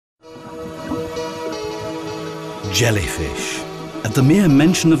Jellyfish. At the mere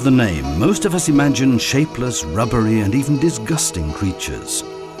mention of the name, most of us imagine shapeless, rubbery, and even disgusting creatures.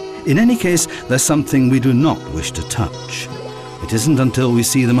 In any case, there's something we do not wish to touch. It isn't until we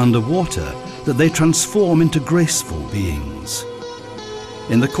see them underwater that they transform into graceful beings.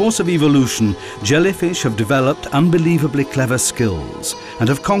 In the course of evolution, jellyfish have developed unbelievably clever skills and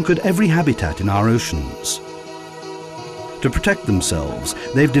have conquered every habitat in our oceans. To protect themselves,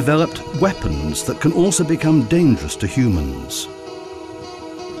 they've developed weapons that can also become dangerous to humans.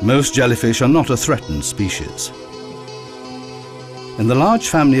 Most jellyfish are not a threatened species. In the large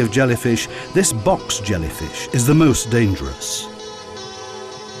family of jellyfish, this box jellyfish is the most dangerous.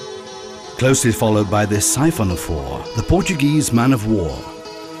 Closely followed by this siphonophore, the Portuguese man-of-war.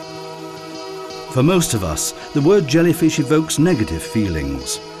 For most of us, the word jellyfish evokes negative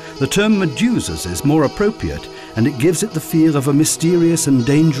feelings. The term medusas is more appropriate, and it gives it the feel of a mysterious and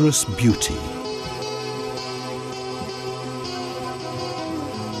dangerous beauty.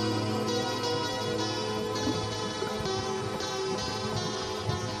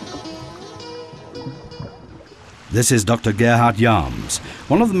 This is Dr. Gerhard Jarms,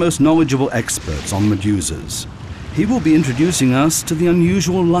 one of the most knowledgeable experts on medusas. He will be introducing us to the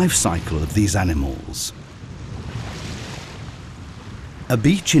unusual life cycle of these animals. A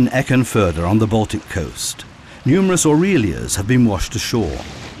beach in Eckernförde on the Baltic coast. Numerous Aurelias have been washed ashore.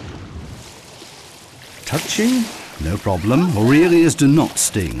 Touching? No problem. Aurelias do not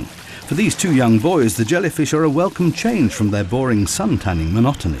sting. For these two young boys, the jellyfish are a welcome change from their boring sun-tanning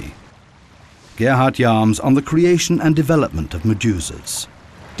monotony. Gerhard Jarms on the creation and development of medusas.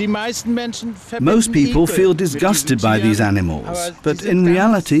 Most people feel disgusted by these animals, but in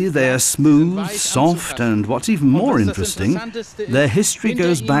reality they are smooth, soft, and what's even more interesting, their history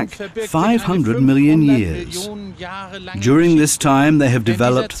goes back 500 million years. During this time they have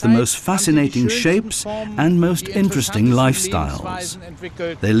developed the most fascinating shapes and most interesting lifestyles.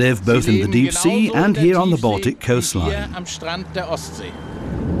 They live both in the deep sea and here on the Baltic coastline.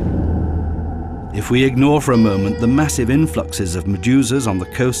 If we ignore for a moment the massive influxes of medusas on the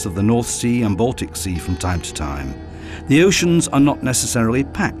coasts of the North Sea and Baltic Sea from time to time, the oceans are not necessarily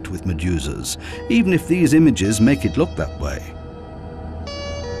packed with medusas, even if these images make it look that way.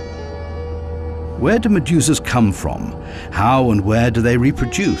 Where do medusas come from? How and where do they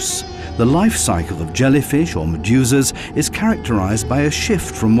reproduce? The life cycle of jellyfish or medusas is characterized by a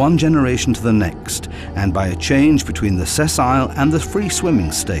shift from one generation to the next, and by a change between the sessile and the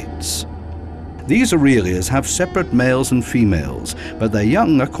free-swimming states. These Aurelias have separate males and females, but their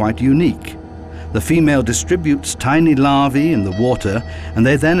young are quite unique. The female distributes tiny larvae in the water, and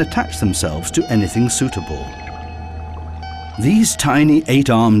they then attach themselves to anything suitable. These tiny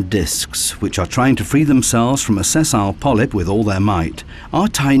 8-armed discs, which are trying to free themselves from a sessile polyp with all their might, are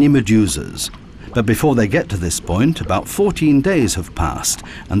tiny medusas. But before they get to this point, about 14 days have passed,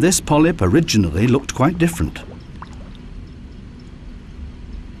 and this polyp originally looked quite different.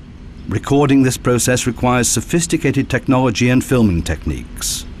 Recording this process requires sophisticated technology and filming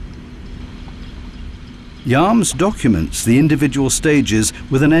techniques. Jarms documents the individual stages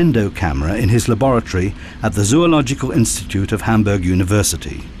with an endo camera in his laboratory at the Zoological Institute of Hamburg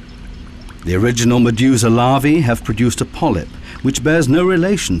University. The original medusa larvae have produced a polyp, which bears no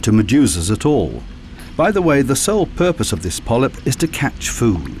relation to medusas at all. By the way, the sole purpose of this polyp is to catch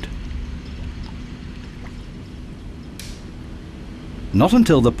food. Not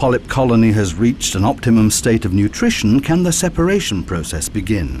until the polyp colony has reached an optimum state of nutrition can the separation process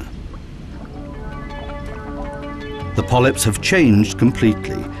begin. The polyps have changed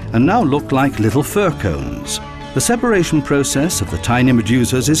completely and now look like little fur cones. The separation process of the tiny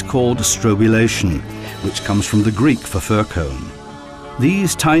medusas is called strobulation, which comes from the Greek for fur cone.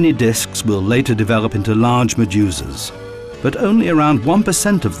 These tiny discs will later develop into large medusas, but only around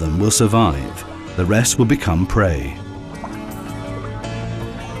 1% of them will survive. The rest will become prey.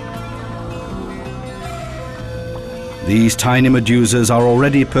 These tiny medusas are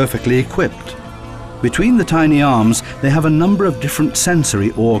already perfectly equipped. Between the tiny arms, they have a number of different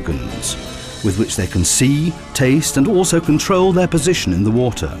sensory organs, with which they can see, taste, and also control their position in the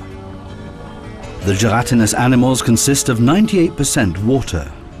water. The gelatinous animals consist of 98% water.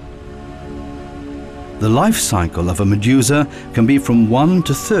 The life cycle of a medusa can be from 1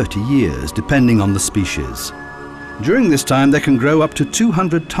 to 30 years, depending on the species. During this time, they can grow up to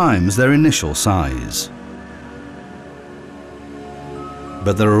 200 times their initial size.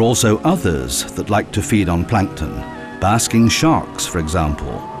 But there are also others that like to feed on plankton, basking sharks, for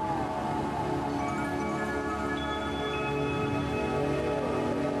example.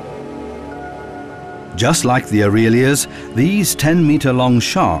 Just like the Aurelias, these 10-meter-long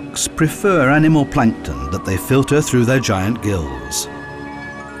sharks prefer animal plankton that they filter through their giant gills.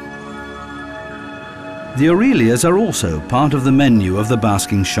 The Aurelias are also part of the menu of the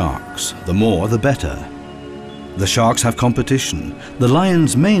basking sharks. The more, the better. The sharks have competition. The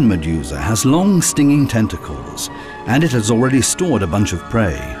lion's main medusa has long stinging tentacles, and it has already stored a bunch of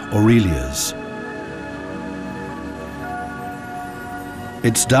prey, Aurelias.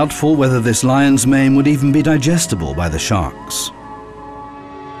 It's doubtful whether this lion's mane would even be digestible by the sharks.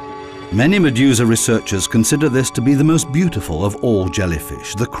 Many medusa researchers consider this to be the most beautiful of all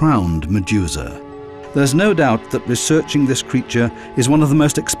jellyfish, the crowned medusa. There's no doubt that researching this creature is one of the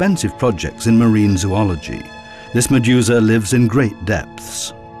most expensive projects in marine zoology. This medusa lives in great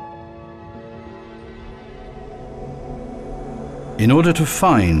depths. In order to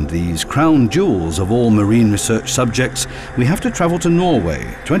find these crown jewels of all marine research subjects, we have to travel to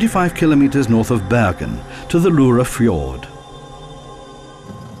Norway, 25 kilometers north of Bergen, to the Lura Fjord.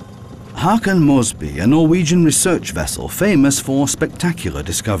 Haakon Mosby, a Norwegian research vessel famous for spectacular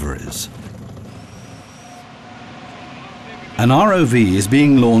discoveries. An ROV is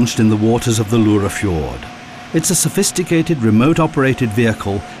being launched in the waters of the Lura Fjord. It's a sophisticated remote-operated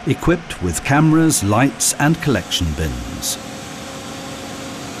vehicle equipped with cameras, lights and collection bins.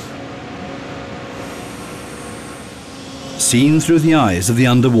 Seen through the eyes of the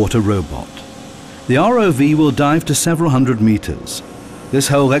underwater robot. The ROV will dive to several hundred meters. This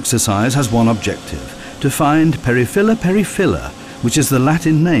whole exercise has one objective: to find Periphylla periphylla, which is the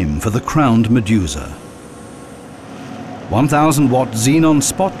Latin name for the crowned medusa. 1,000-watt xenon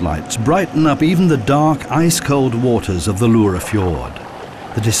spotlights brighten up even the dark, ice-cold waters of the Lura Fjord.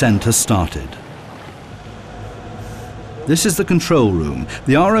 The descent has started. This is the control room.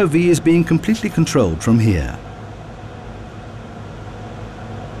 The ROV is being completely controlled from here.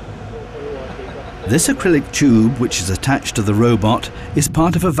 This acrylic tube, which is attached to the robot, is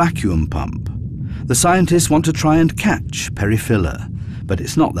part of a vacuum pump. The scientists want to try and catch Periphylla, but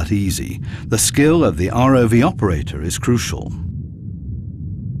it's not that easy. The skill of the ROV operator is crucial.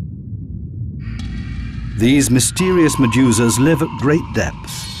 These mysterious medusas live at great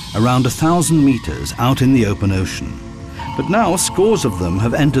depths, around 1,000 meters out in the open ocean. But now scores of them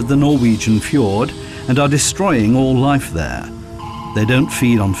have entered the Norwegian fjord and are destroying all life there. They don't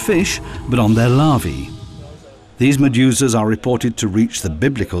feed on fish, but on their larvae. These medusas are reported to reach the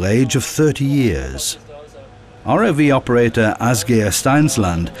biblical age of 30 years. ROV operator Asgeir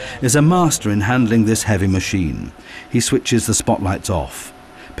Steinsland is a master in handling this heavy machine. He switches the spotlights off.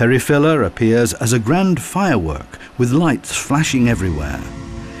 Periphylla appears as a grand firework with lights flashing everywhere.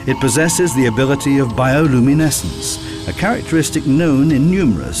 It possesses the ability of bioluminescence, a characteristic known in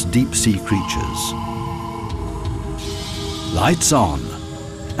numerous deep-sea creatures. Lights on.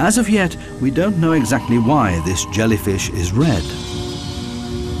 As of yet, we don't know exactly why this jellyfish is red.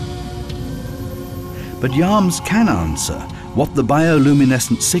 But Yarms can answer what the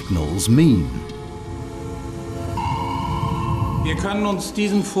bioluminescent signals mean.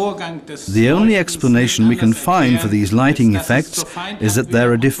 The only explanation we can find for these lighting effects is that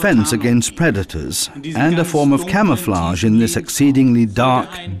they're a defense against predators and a form of camouflage in this exceedingly dark,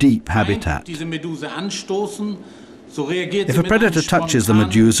 deep habitat. If a predator touches the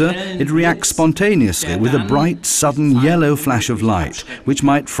medusa, it reacts spontaneously with a bright, sudden yellow flash of light, which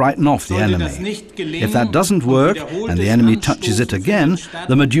might frighten off the enemy. If that doesn't work, and the enemy touches it again,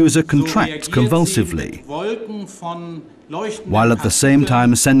 the medusa contracts convulsively, while at the same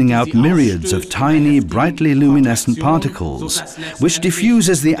time sending out myriads of tiny, brightly luminescent particles, which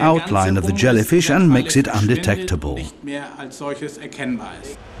diffuses the outline of the jellyfish and makes it undetectable.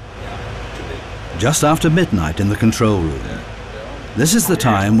 Just after midnight in the control room. This is the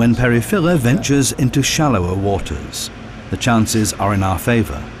time when Periphylla ventures into shallower waters. The chances are in our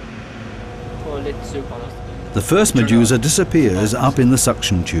favor. The first medusa disappears up in the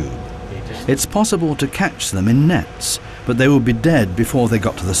suction tube. It's possible to catch them in nets, but they would be dead before they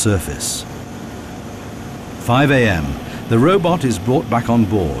got to the surface. 5 a.m. The robot is brought back on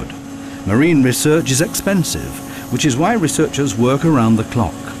board. Marine research is expensive, which is why researchers work around the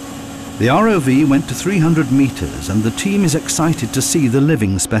clock. The ROV went to 300 meters and the team is excited to see the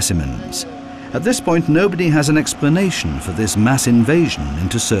living specimens. At this point, nobody has an explanation for this mass invasion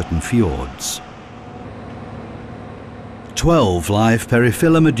into certain fjords. 12 live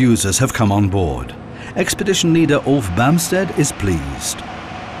Periphylla medusas have come on board. Expedition leader Ulf Bamstead is pleased.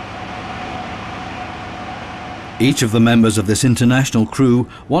 Each of the members of this international crew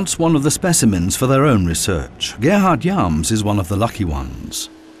wants one of the specimens for their own research. Gerhard Yarms is one of the lucky ones.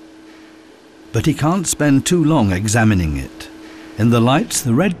 But he can't spend too long examining it. In the light,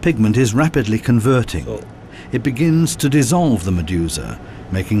 the red pigment is rapidly converting. It begins to dissolve the medusa,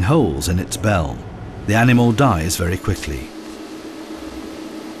 making holes in its bell. The animal dies very quickly.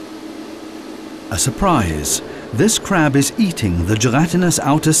 A surprise! This crab is eating the gelatinous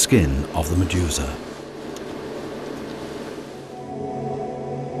outer skin of the medusa.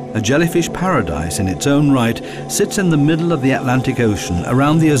 A jellyfish paradise in its own right sits in the middle of the Atlantic Ocean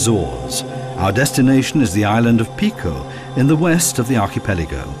around the Azores. Our destination is the island of Pico in the west of the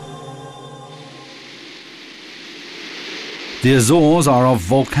archipelago. The Azores are of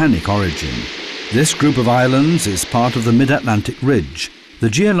volcanic origin. This group of islands is part of the Mid-Atlantic Ridge, the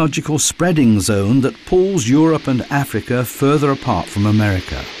geological spreading zone that pulls Europe and Africa further apart from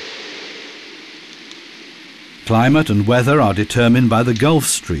America. Climate and weather are determined by the Gulf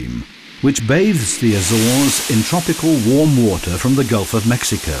Stream, which bathes the Azores in tropical warm water from the Gulf of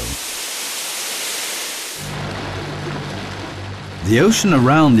Mexico. The ocean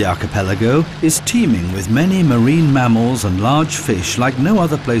around the archipelago is teeming with many marine mammals and large fish like no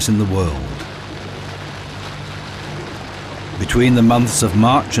other place in the world. Between the months of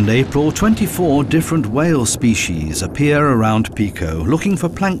March and April, 24 different whale species appear around Pico looking for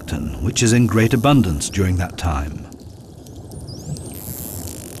plankton, which is in great abundance during that time.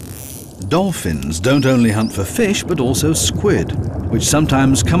 Dolphins don't only hunt for fish, but also squid, which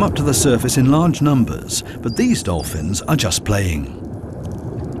sometimes come up to the surface in large numbers, but these dolphins are just playing.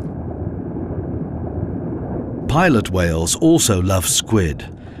 Pilot whales also love squid.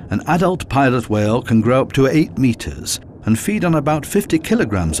 An adult pilot whale can grow up to 8 meters, and feed on about 50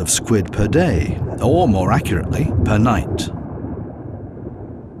 kilograms of squid per day, or more accurately, per night.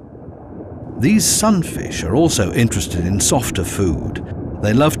 These sunfish are also interested in softer food.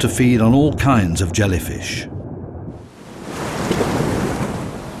 They love to feed on all kinds of jellyfish.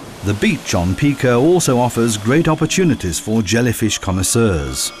 The beach on Pico also offers great opportunities for jellyfish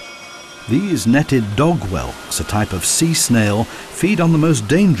connoisseurs. These netted dog whelks, a type of sea snail, feed on the most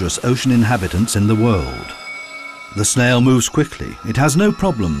dangerous ocean inhabitants in the world. The snail moves quickly. It has no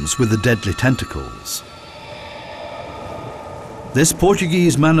problems with the deadly tentacles. This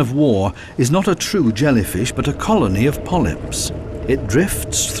Portuguese man-of-war is not a true jellyfish, but a colony of polyps. It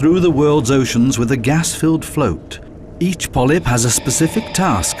drifts through the world's oceans with a gas-filled float. Each polyp has a specific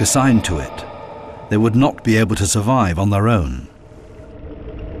task assigned to it. They would not be able to survive on their own.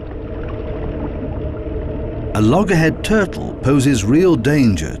 A loggerhead turtle poses real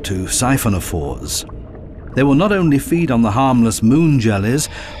danger to siphonophores. They will not only feed on the harmless moon jellies,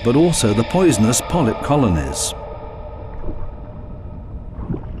 but also the poisonous polyp colonies.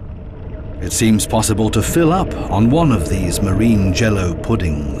 It seems possible to fill up on one of these marine jello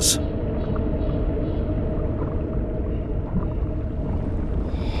puddings.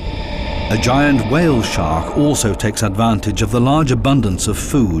 A giant whale shark also takes advantage of the large abundance of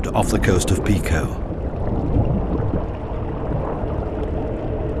food off the coast of Pico.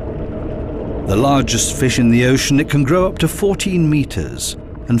 The largest fish in the ocean, it can grow up to 14 meters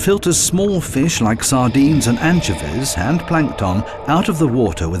and filters small fish like sardines and anchovies and plankton out of the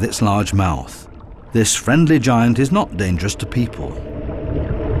water with its large mouth. This friendly giant is not dangerous to people.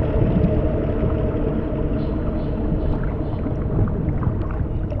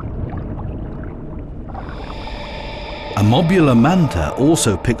 A mobular manta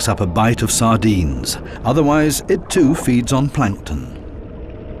also picks up a bite of sardines. Otherwise, it too feeds on plankton.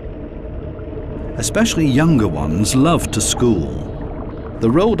 Especially younger ones love to school. The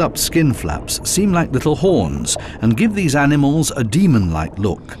rolled up skin flaps seem like little horns and give these animals a demon-like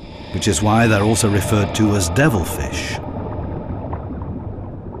look, which is why they're also referred to as devilfish.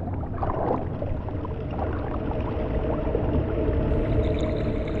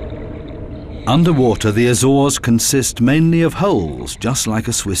 Underwater, the Azores consist mainly of holes, just like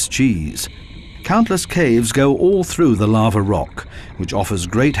a Swiss cheese. Countless caves go all through the lava rock, which offers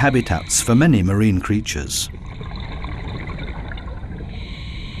great habitats for many marine creatures.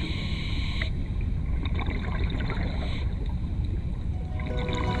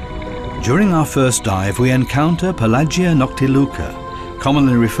 During our first dive, we encounter Pelagia noctiluca,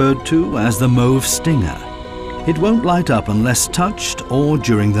 commonly referred to as the mauve stinger. It won't light up unless touched or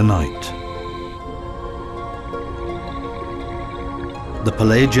during the night. The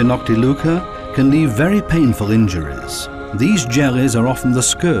Pelagia noctiluca can leave very painful injuries. These jellies are often the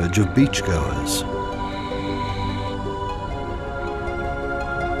scourge of beachgoers.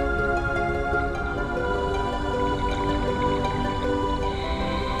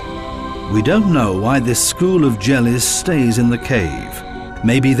 We don't know why this school of jellies stays in the cave.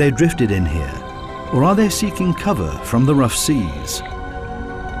 Maybe they drifted in here, or are they seeking cover from the rough seas?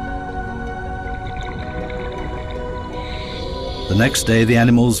 The next day the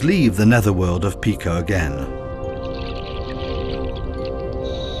animals leave the netherworld of Pico again.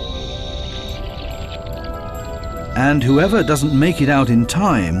 And whoever doesn't make it out in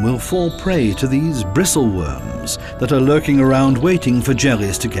time will fall prey to these bristleworms that are lurking around waiting for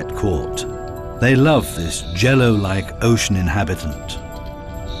jellies to get caught. They love this jello-like ocean inhabitant.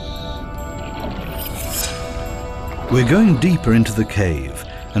 We're going deeper into the cave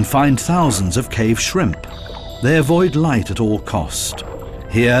and find thousands of cave shrimp. They avoid light at all cost.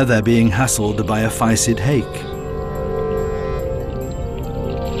 Here they're being hassled by a phycid hake.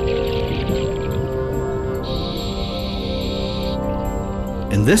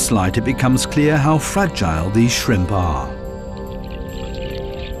 In this light it becomes clear how fragile these shrimp are.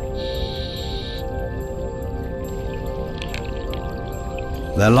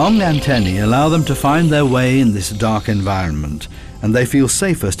 Their long antennae allow them to find their way in this dark environment, and they feel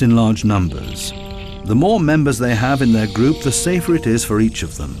safest in large numbers. The more members they have in their group, the safer it is for each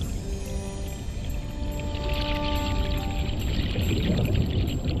of them.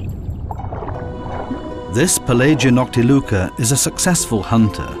 This Pelagia noctiluca is a successful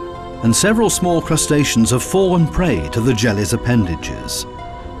hunter, and several small crustaceans have fallen prey to the jelly's appendages.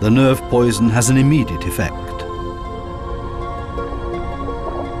 The nerve poison has an immediate effect.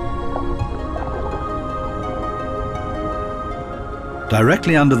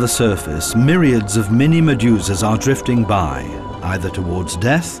 Directly under the surface, myriads of mini medusas are drifting by, either towards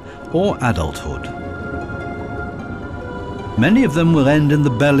death or adulthood. Many of them will end in the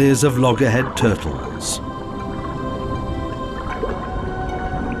bellies of loggerhead turtles.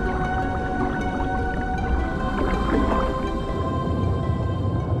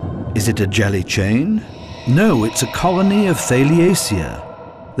 Is it a jelly chain? No, it's a colony of Thaliacea.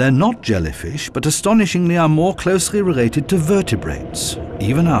 They're not jellyfish, but astonishingly are more closely related to vertebrates,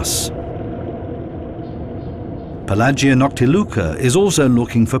 even us. Pelagia noctiluca is also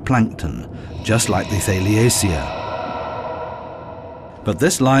looking for plankton, just like the Thaliacea. But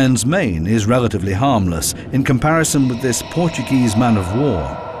this lion's mane is relatively harmless in comparison with this Portuguese man of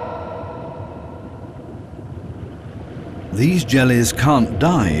war. These jellies can't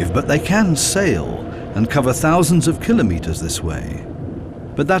dive, but they can sail and cover thousands of kilometers this way.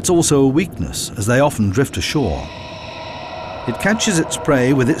 But that's also a weakness, as they often drift ashore. It catches its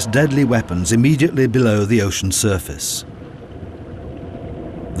prey with its deadly weapons immediately below the ocean surface.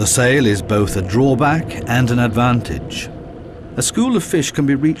 The sail is both a drawback and an advantage. A school of fish can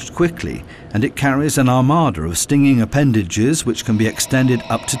be reached quickly, and it carries an armada of stinging appendages which can be extended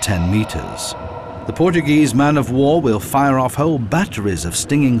up to 10 meters. The Portuguese man of war will fire off whole batteries of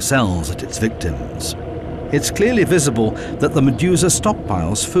stinging cells at its victims. It's clearly visible that the medusa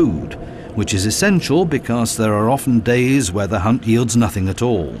stockpiles food, which is essential because there are often days where the hunt yields nothing at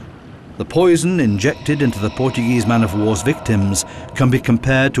all. The poison injected into the Portuguese man of war's victims can be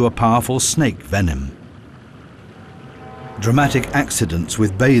compared to a powerful snake venom. Dramatic accidents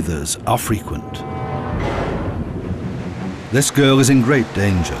with bathers are frequent. This girl is in great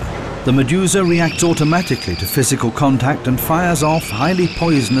danger. The medusa reacts automatically to physical contact and fires off highly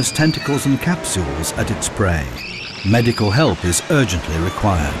poisonous tentacles and capsules at its prey. Medical help is urgently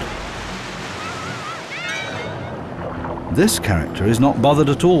required. This character is not bothered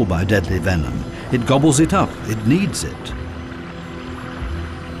at all by deadly venom. It gobbles it up, it needs it.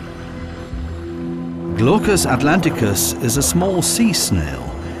 Glaucus atlanticus is a small sea snail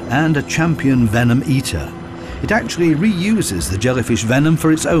and a champion venom eater. It actually reuses the jellyfish venom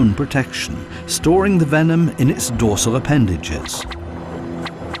for its own protection, storing the venom in its dorsal appendages.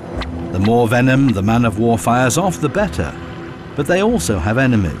 The more venom the man of war fires off, the better. But they also have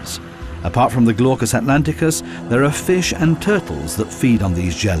enemies. Apart from the Glaucus atlanticus, there are fish and turtles that feed on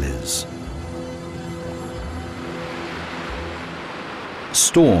these jellies.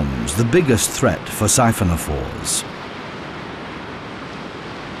 Storms, the biggest threat for siphonophores.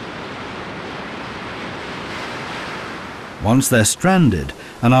 Once they're stranded,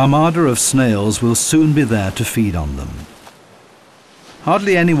 an armada of snails will soon be there to feed on them.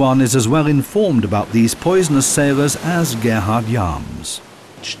 Hardly anyone is as well informed about these poisonous sailors as Gerhard Jahms.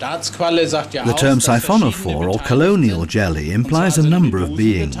 The term siphonophore or colonial jelly implies a number of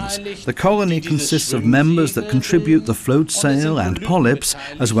beings. The colony consists of members that contribute the float sail and polyps,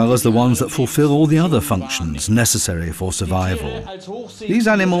 as well as the ones that fulfill all the other functions necessary for survival. These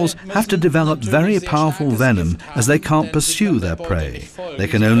animals have to develop very powerful venom as they can't pursue their prey. They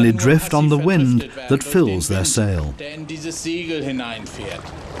can only drift on the wind that fills their sail.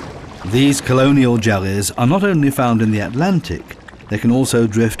 These colonial jellies are not only found in the Atlantic, they can also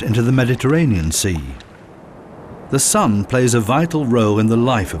drift into the Mediterranean Sea. The sun plays a vital role in the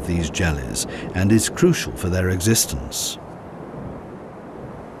life of these jellies and is crucial for their existence.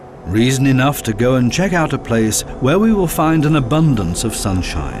 Reason enough to go and check out a place where we will find an abundance of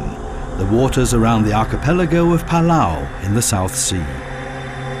sunshine, the waters around the archipelago of Palau in the South Sea.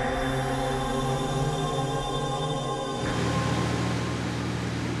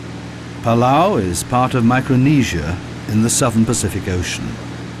 Palau is part of Micronesia in the southern Pacific Ocean.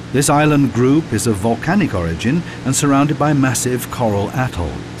 This island group is of volcanic origin and surrounded by massive coral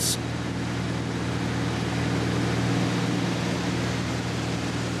atolls.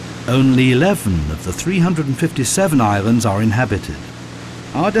 Only 11 of the 357 islands are inhabited.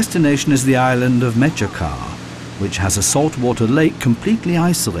 Our destination is the island of Mechakar, which has a saltwater lake completely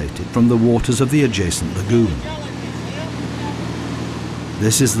isolated from the waters of the adjacent lagoon.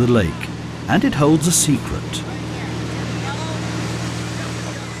 This is the lake, and it holds a secret.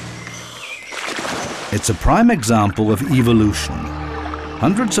 It's a prime example of evolution.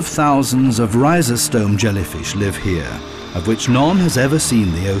 Hundreds of thousands of rhizostome jellyfish live here, of which none has ever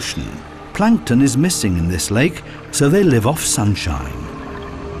seen the ocean. Plankton is missing in this lake, so they live off sunshine.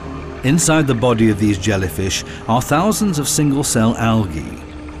 Inside the body of these jellyfish are thousands of single-cell algae.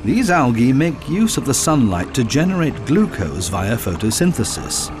 These algae make use of the sunlight to generate glucose via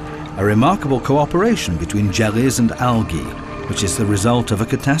photosynthesis, a remarkable cooperation between jellies and algae, which is the result of a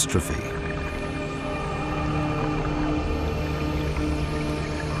catastrophe.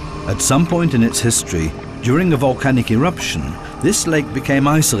 At some point in its history, during a volcanic eruption, this lake became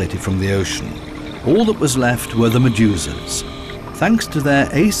isolated from the ocean. All that was left were the medusas. Thanks to their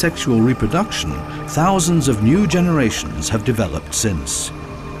asexual reproduction, thousands of new generations have developed since.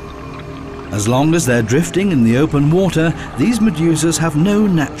 As long as they're drifting in the open water, these medusas have no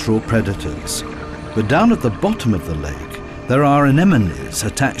natural predators. But down at the bottom of the lake, there are anemones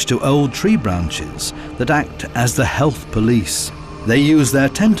attached to old tree branches that act as the health police. They use their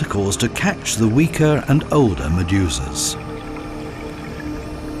tentacles to catch the weaker and older medusas.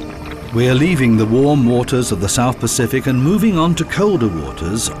 We are leaving the warm waters of the South Pacific and moving on to colder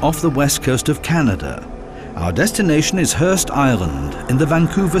waters off the west coast of Canada. Our destination is Hearst Island in the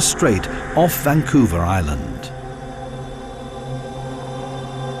Vancouver Strait off Vancouver Island.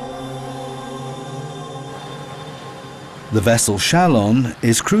 The vessel Shallon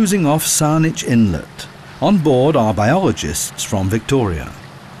is cruising off Saanich Inlet. On board are biologists from Victoria.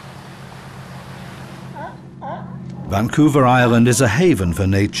 Vancouver Island is a haven for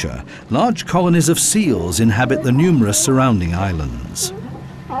nature. Large colonies of seals inhabit the numerous surrounding islands.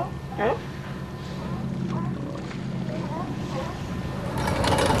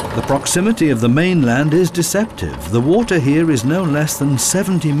 The proximity of the mainland is deceptive. The water here is no less than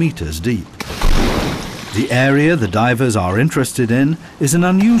 70 meters deep. The area the divers are interested in is an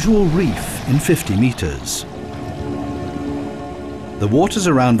unusual reef in 50 meters. The waters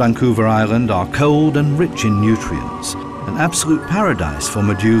around Vancouver Island are cold and rich in nutrients, an absolute paradise for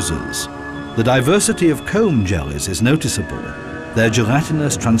medusas. The diversity of comb jellies is noticeable, their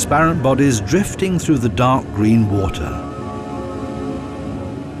gelatinous transparent bodies drifting through the dark green water.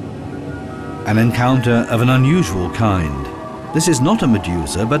 An encounter of an unusual kind. This is not a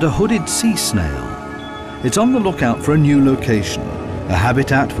medusa, but a hooded sea snail. It's on the lookout for a new location, a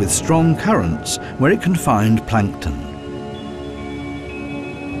habitat with strong currents where it can find plankton.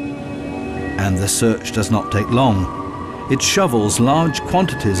 And the search does not take long. It shovels large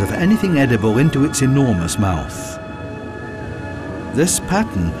quantities of anything edible into its enormous mouth. This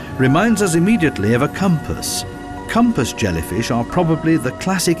pattern reminds us immediately of a compass. Compass jellyfish are probably the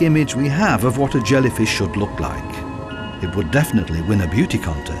classic image we have of what a jellyfish should look like. It would definitely win a beauty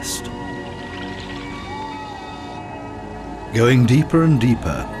contest. Going deeper and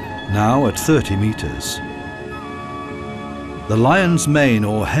deeper, now at 30 meters. The lion's mane,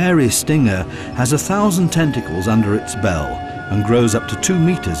 or hairy stinger, has 1,000 tentacles under its bell and grows up to 2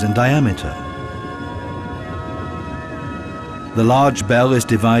 meters in diameter. The large bell is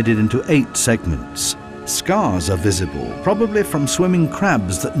divided into 8 segments. Scars are visible, probably from swimming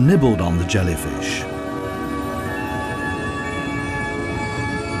crabs that nibbled on the jellyfish.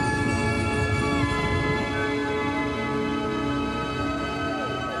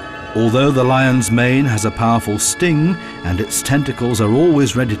 Although the lion's mane has a powerful sting and its tentacles are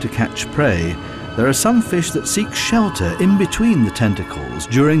always ready to catch prey, there are some fish that seek shelter in between the tentacles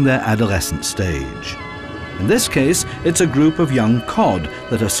during their adolescent stage. In this case, it's a group of young cod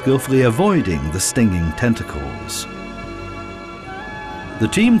that are skillfully avoiding the stinging tentacles. The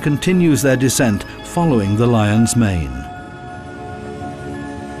team continues their descent following the lion's mane.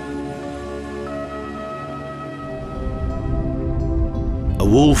 A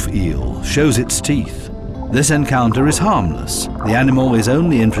wolf eel shows its teeth. This encounter is harmless. The animal is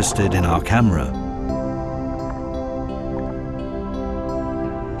only interested in our camera.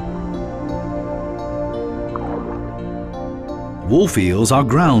 Wolf eels are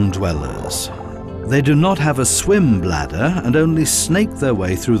ground dwellers. They do not have a swim bladder and only snake their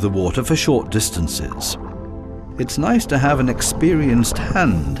way through the water for short distances. It's nice to have an experienced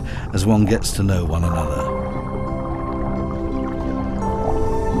hand as one gets to know one another.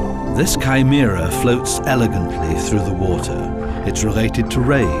 This chimera floats elegantly through the water. It's related to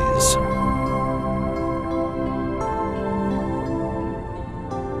rays.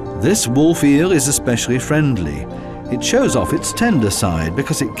 This wolf eel is especially friendly. It shows off its tender side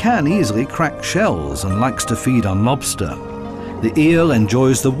because it can easily crack shells and likes to feed on lobster. The eel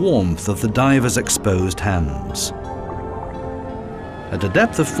enjoys the warmth of the diver's exposed hands. At a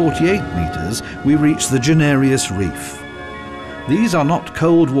depth of 48 meters, we reach the Genarius reef. These are not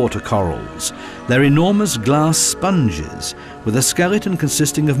cold water corals. They're enormous glass sponges with a skeleton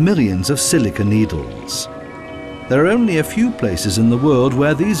consisting of millions of silica needles. There are only a few places in the world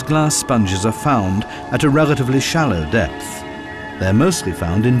where these glass sponges are found at a relatively shallow depth. They're mostly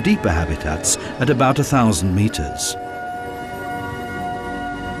found in deeper habitats at about 1,000 meters.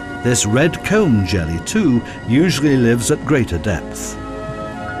 This red comb jelly, too, usually lives at greater depth.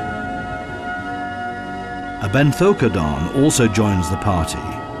 A benthocodon also joins the party.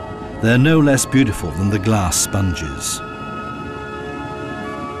 They're no less beautiful than the glass sponges.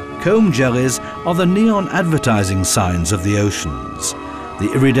 Comb jellies are the neon advertising signs of the oceans.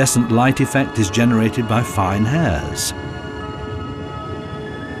 The iridescent light effect is generated by fine hairs.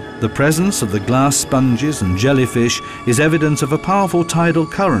 The presence of the glass sponges and jellyfish is evidence of a powerful tidal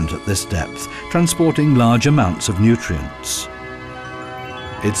current at this depth, transporting large amounts of nutrients.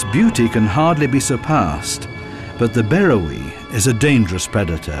 Its beauty can hardly be surpassed, but the beroe is a dangerous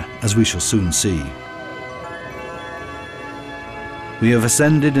predator, as we shall soon see. We have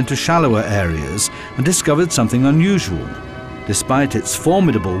ascended into shallower areas and discovered something unusual. Despite its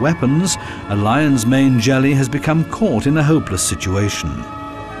formidable weapons, a lion's mane jelly has become caught in a hopeless situation.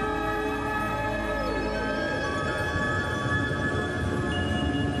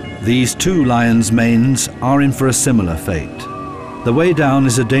 These two lion's manes are in for a similar fate. The way down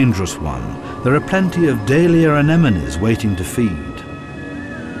is a dangerous one. There are plenty of dahlia anemones waiting to feed.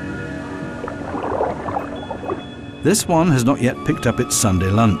 This one has not yet picked up its Sunday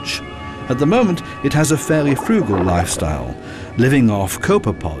lunch. At the moment, it has a fairly frugal lifestyle, living off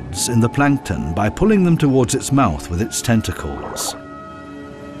copepods in the plankton by pulling them towards its mouth with its tentacles.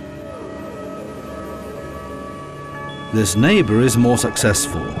 This neighbor is more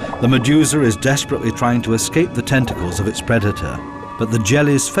successful. The medusa is desperately trying to escape the tentacles of its predator, but the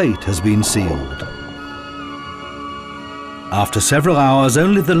jelly's fate has been sealed. After several hours,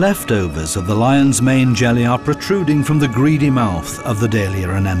 only the leftovers of the lion's mane jelly are protruding from the greedy mouth of the dahlia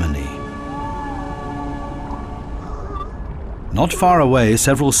anemone. Not far away,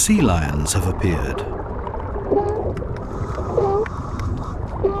 several sea lions have appeared.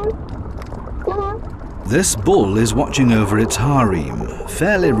 This bull is watching over its harem,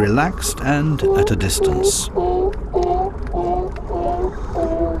 fairly relaxed and at a distance.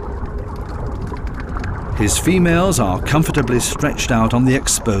 His females are comfortably stretched out on the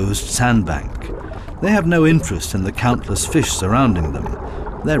exposed sandbank. They have no interest in the countless fish surrounding them.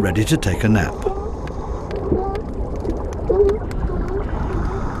 They're ready to take a nap.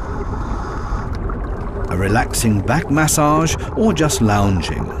 A relaxing back massage or just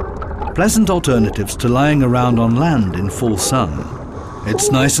lounging. Pleasant alternatives to lying around on land in full sun.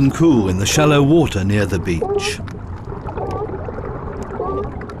 It's nice and cool in the shallow water near the beach.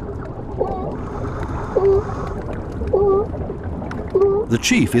 The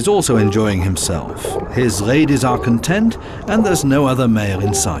chief is also enjoying himself. His ladies are content and there's no other male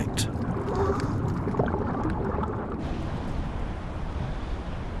in sight.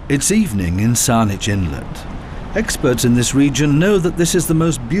 It's evening in Saanich Inlet. Experts in this region know that this is the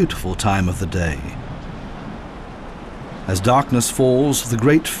most beautiful time of the day. As darkness falls, the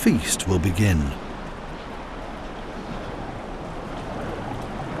great feast will begin.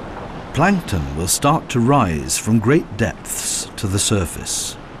 Plankton will start to rise from great depths to the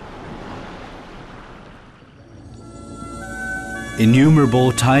surface.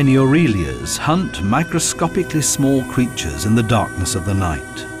 Innumerable tiny Aurelias hunt microscopically small creatures in the darkness of the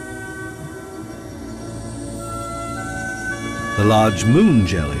night. The large moon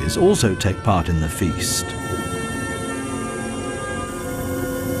jellies also take part in the feast.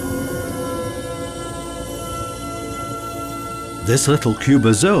 This little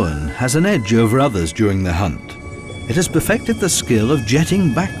cubozoan has an edge over others during the hunt. It has perfected the skill of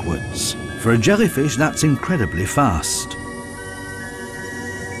jetting backwards. For a jellyfish, that's incredibly fast.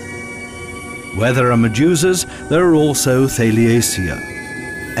 Where there are medusas, there are also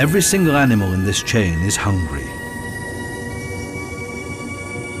Thaliacea. Every single animal in this chain is hungry.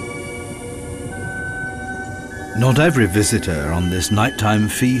 Not every visitor on this nighttime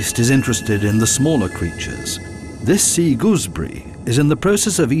feast is interested in the smaller creatures. This sea gooseberry is in the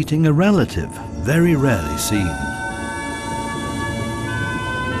process of eating a relative very rarely seen.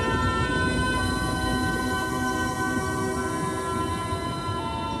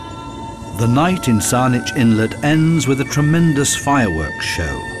 The night in Saanich Inlet ends with a tremendous fireworks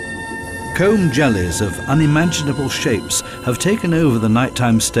show. Comb jellies of unimaginable shapes have taken over the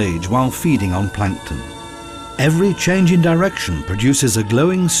nighttime stage while feeding on plankton. Every change in direction produces a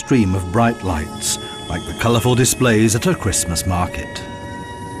glowing stream of bright lights, like the colourful displays at a Christmas market.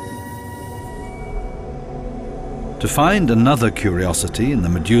 To find another curiosity in the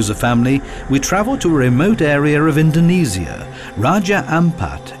Medusa family, we travel to a remote area of Indonesia, Raja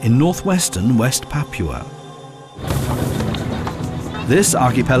Ampat in northwestern West Papua. This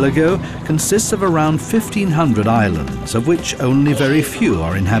archipelago consists of around 1,500 islands, of which only very few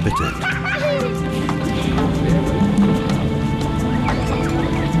are inhabited.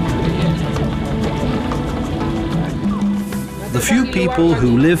 The few people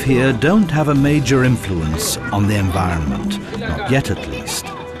who live here don't have a major influence on the environment, not yet at least.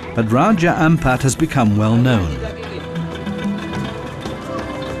 But Raja Ampat has become well known.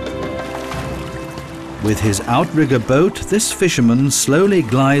 With his outrigger boat, this fisherman slowly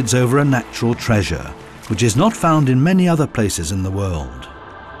glides over a natural treasure, which is not found in many other places in the world.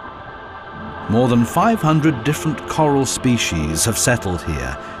 More than 500 different coral species have settled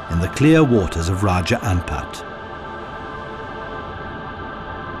here in the clear waters of Raja Ampat.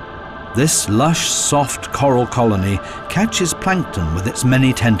 This lush, soft coral colony catches plankton with its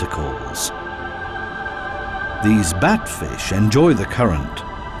many tentacles. These batfish enjoy the current,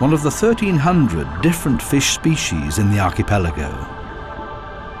 one of the 1,300 different fish species in the archipelago.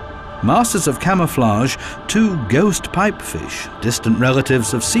 Masters of camouflage, two ghost pipefish, distant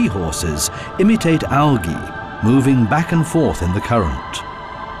relatives of seahorses, imitate algae, moving back and forth in the current.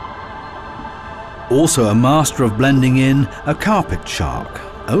 Also a master of blending in, a carpet shark,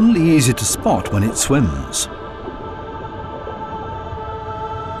 only easy to spot when it swims.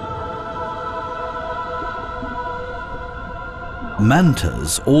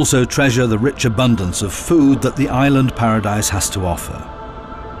 Mantas also treasure the rich abundance of food that the island paradise has to offer.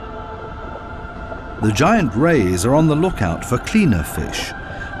 The giant rays are on the lookout for cleaner fish,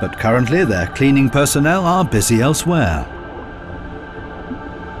 but currently their cleaning personnel are busy elsewhere.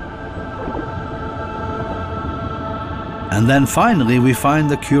 And then finally we find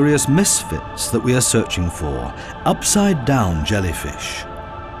the curious misfits that we are searching for, upside-down jellyfish.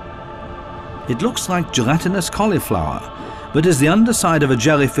 It looks like gelatinous cauliflower, but is the underside of a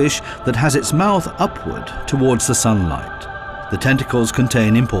jellyfish that has its mouth upward towards the sunlight. The tentacles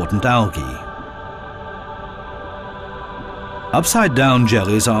contain important algae. Upside-down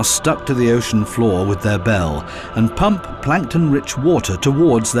jellies are stuck to the ocean floor with their bell and pump plankton-rich water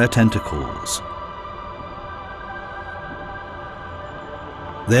towards their tentacles.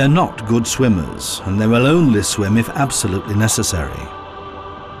 They are not good swimmers, and they will only swim if absolutely necessary.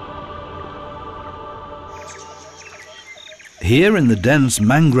 Here in the dense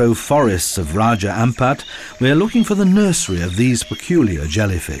mangrove forests of Raja Ampat, we are looking for the nursery of these peculiar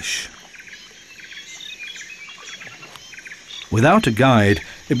jellyfish. Without a guide,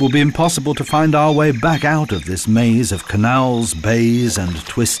 it will be impossible to find our way back out of this maze of canals, bays, and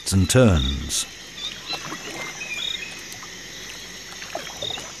twists and turns.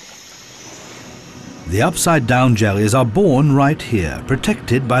 The upside-down jellies are born right here,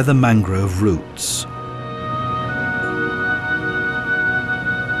 protected by the mangrove roots.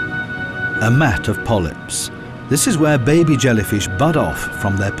 A mat of polyps. This is where baby jellyfish bud off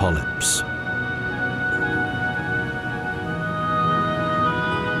from their polyps.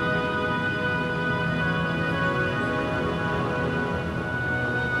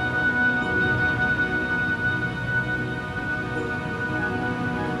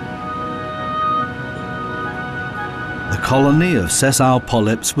 The colony of sessile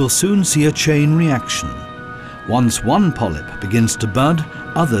polyps will soon see a chain reaction. Once one polyp begins to bud,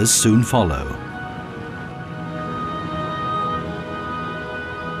 others soon follow.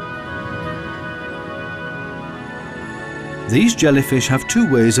 These jellyfish have two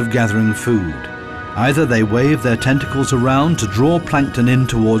ways of gathering food. Either they wave their tentacles around to draw plankton in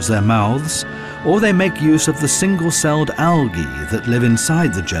towards their mouths, or they make use of the single-celled algae that live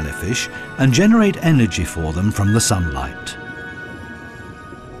inside the jellyfish and generate energy for them from the sunlight.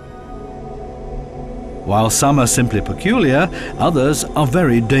 While some are simply peculiar, others are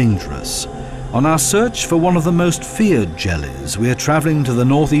very dangerous. On our search for one of the most feared jellies, we are travelling to the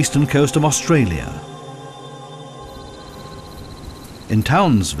northeastern coast of Australia. In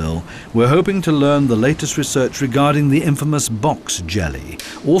Townsville, we're hoping to learn the latest research regarding the infamous box jelly,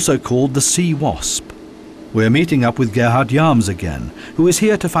 also called the sea wasp. We're meeting up with Gerhard Yarms again, who is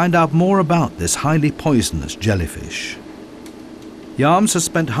here to find out more about this highly poisonous jellyfish. Yarms has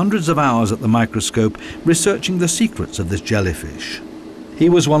spent hundreds of hours at the microscope researching the secrets of this jellyfish. He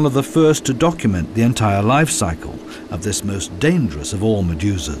was one of the first to document the entire life cycle of this most dangerous of all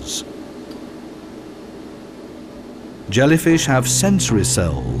medusas. Jellyfish have sensory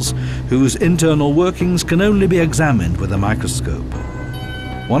cells whose internal workings can only be examined with a microscope.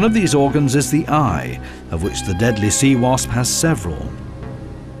 One of these organs is the eye, of which the deadly sea wasp has several.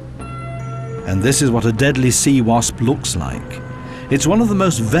 And this is what a deadly sea wasp looks like. It's one of the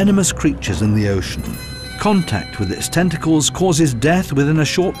most venomous creatures in the ocean. Contact with its tentacles causes death within a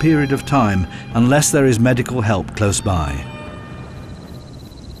short period of time unless there is medical help close by.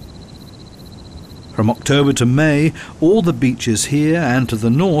 From October to May, all the beaches here and to the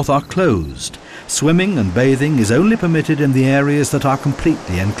north are closed. Swimming and bathing is only permitted in the areas that are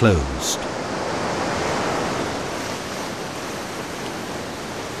completely enclosed.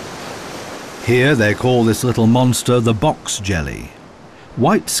 Here they call this little monster the box jelly.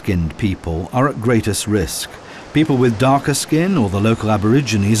 White-skinned people are at greatest risk. People with darker skin or the local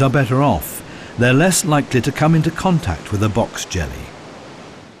aborigines are better off. They're less likely to come into contact with a box jelly.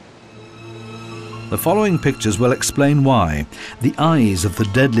 The following pictures will explain why. The eyes of the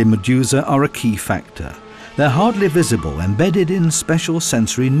deadly medusa are a key factor. They're hardly visible, embedded in special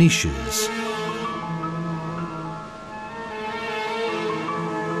sensory niches.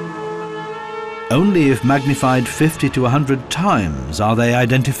 Only if magnified 50 to 100 times are they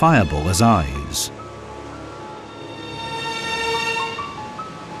identifiable as eyes.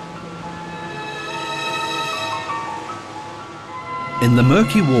 In the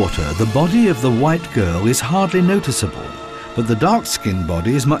murky water, the body of the white girl is hardly noticeable, but the dark-skinned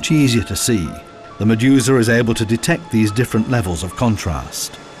body is much easier to see. The medusa is able to detect these different levels of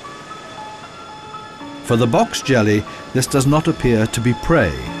contrast. For the box jelly, this does not appear to be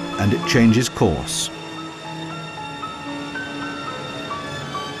prey, and it changes course.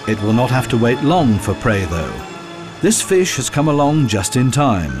 It will not have to wait long for prey, though. This fish has come along just in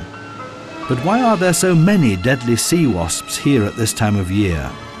time. But why are there so many deadly sea wasps here at this time of year?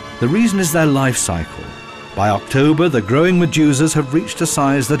 The reason is their life cycle. By October, the growing medusas have reached a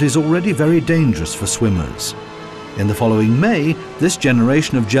size that is already very dangerous for swimmers. In the following May, this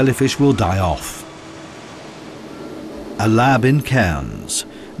generation of jellyfish will die off. A lab in Cairns.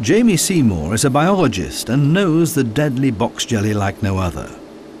 Jamie Seymour is a biologist and knows the deadly box jelly like no other.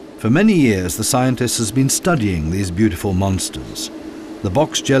 For many years, the scientist has been studying these beautiful monsters. The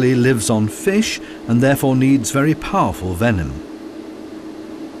box jelly lives on fish and therefore needs very powerful venom.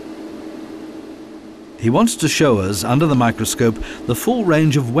 He wants to show us, under the microscope, the full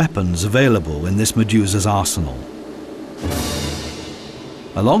range of weapons available in this medusa's arsenal.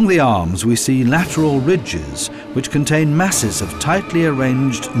 Along the arms we see lateral ridges which contain masses of tightly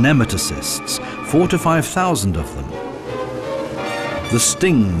arranged nematocysts, 4,000 to 5,000 of them. The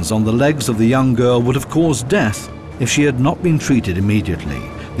stings on the legs of the young girl would have caused death if she had not been treated immediately.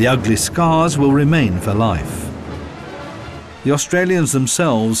 The ugly scars will remain for life. The Australians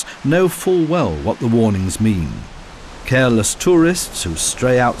themselves know full well what the warnings mean. Careless tourists who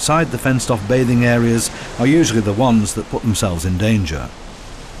stray outside the fenced-off bathing areas are usually the ones that put themselves in danger.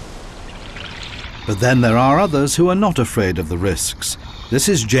 But then there are others who are not afraid of the risks. This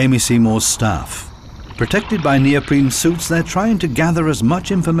is Jamie Seymour's staff. Protected by neoprene suits, they're trying to gather as much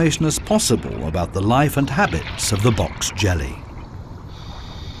information as possible about the life and habits of the box jelly.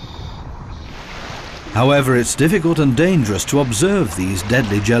 However, it's difficult and dangerous to observe these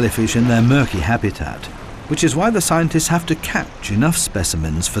deadly jellyfish in their murky habitat, which is why the scientists have to catch enough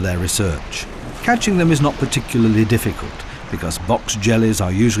specimens for their research. Catching them is not particularly difficult, because box jellies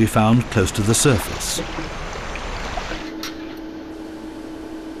are usually found close to the surface.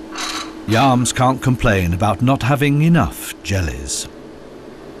 Yarms can't complain about not having enough jellies.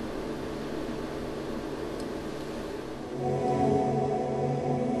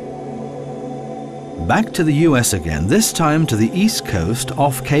 Back to the US again, this time to the east coast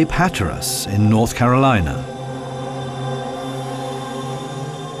off Cape Hatteras in North Carolina.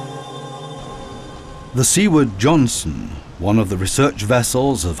 The Seaward Johnson, one of the research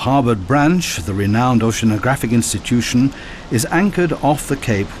vessels of Harvard Branch, the renowned oceanographic institution, is anchored off the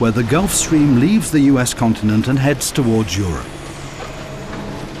Cape where the Gulf Stream leaves the US continent and heads towards Europe.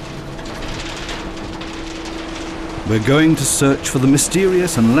 We're going to search for the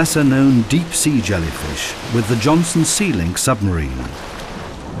mysterious and lesser-known deep-sea jellyfish with the Johnson Sea Link submarine.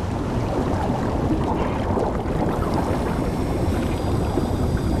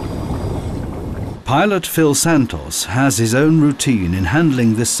 Pilot Phil Santos has his own routine in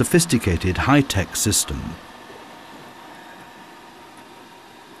handling this sophisticated high-tech system.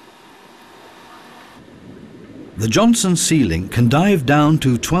 The Johnson Sea Link can dive down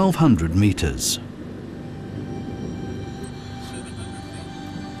to 1,200 meters.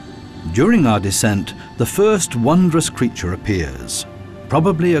 During our descent, the first wondrous creature appears,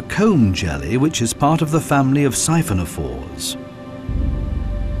 probably a comb jelly which is part of the family of siphonophores.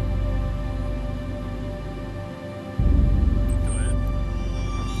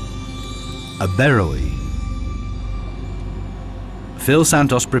 A Beroe. Phil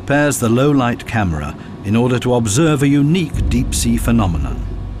Santos prepares the low-light camera in order to observe a unique deep-sea phenomenon.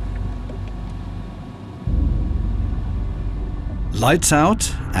 Lights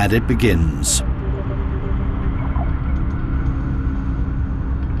out, and it begins.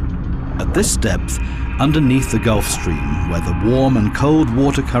 At this depth, underneath the Gulf Stream, where the warm and cold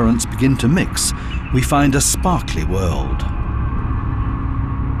water currents begin to mix, we find a sparkly world.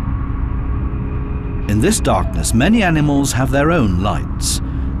 In this darkness, many animals have their own lights.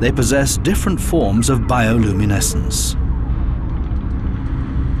 They possess different forms of bioluminescence.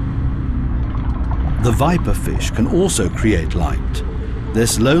 The viper fish can also create light.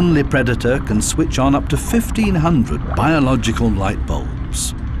 This lonely predator can switch on up to 1,500 biological light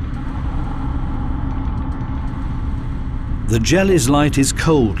bulbs. The jelly's light is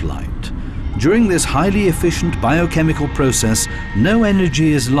cold light. During this highly efficient biochemical process, no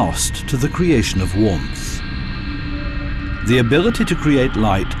energy is lost to the creation of warmth. The ability to create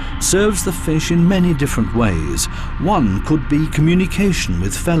light serves the fish in many different ways. One could be communication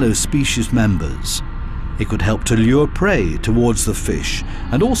with fellow species members. It could help to lure prey towards the fish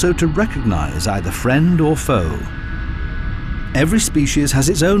and also to recognize either friend or foe. Every species has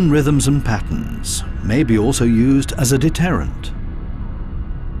its own rhythms and patterns, may be also used as a deterrent.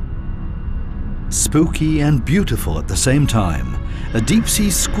 Spooky and beautiful at the same time, a deep-sea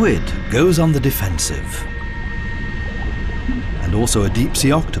squid goes on the defensive. And also a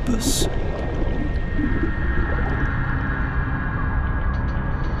deep-sea octopus.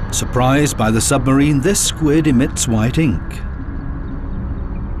 Surprised by the submarine, this squid emits white ink.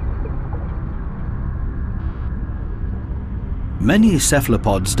 Many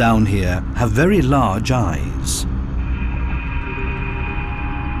cephalopods down here have very large eyes.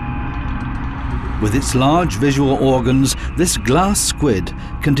 With its large visual organs, this glass squid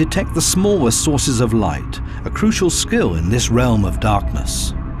can detect the smallest sources of light, a crucial skill in this realm of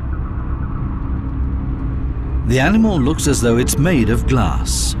darkness. The animal looks as though it's made of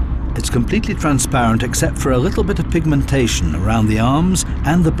glass. It's completely transparent except for a little bit of pigmentation around the arms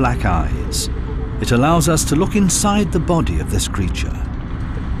and the black eyes. It allows us to look inside the body of this creature.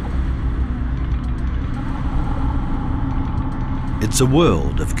 It's a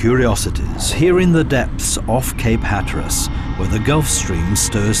world of curiosities here in the depths off Cape Hatteras, where the Gulf Stream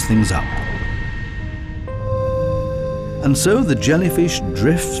stirs things up. And so the jellyfish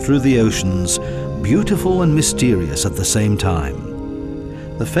drift through the oceans, beautiful and mysterious at the same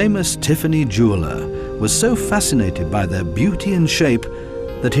time. The famous Tiffany jeweler was so fascinated by their beauty and shape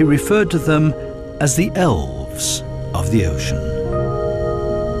that he referred to them as the elves of the ocean.